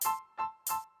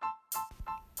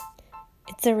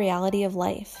It's a reality of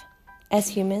life. As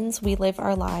humans, we live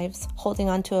our lives holding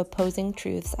on to opposing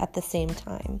truths at the same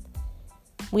time.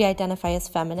 We identify as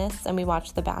feminists and we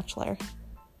watch The Bachelor.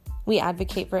 We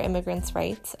advocate for immigrants'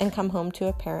 rights and come home to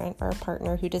a parent or a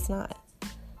partner who does not.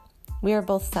 We are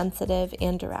both sensitive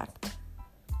and direct.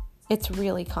 It's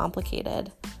really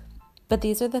complicated, but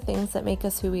these are the things that make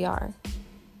us who we are.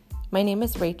 My name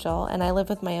is Rachel, and I live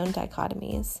with my own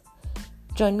dichotomies.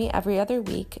 Join me every other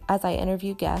week as I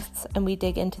interview guests and we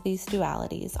dig into these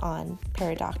dualities on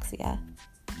Paradoxia.